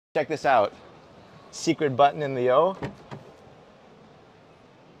Check this out. Secret button in the O.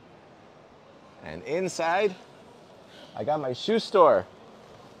 And inside, I got my shoe store.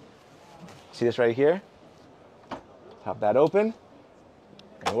 See this right here? Pop that open.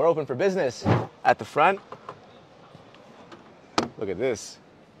 And we're open for business. At the front, look at this.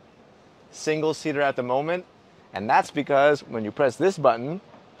 Single seater at the moment. And that's because when you press this button,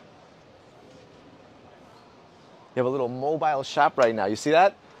 you have a little mobile shop right now. You see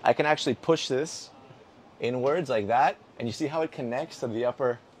that? I can actually push this inwards like that. And you see how it connects to the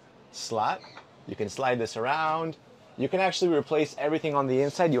upper slot? You can slide this around. You can actually replace everything on the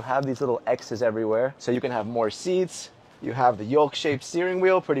inside. You have these little X's everywhere. So you can have more seats. You have the yoke-shaped steering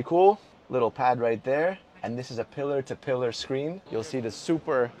wheel, pretty cool. Little pad right there. And this is a pillar-to-pillar screen. You'll see the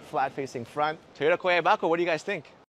super flat-facing front. Toyota Koei Bako, what do you guys think?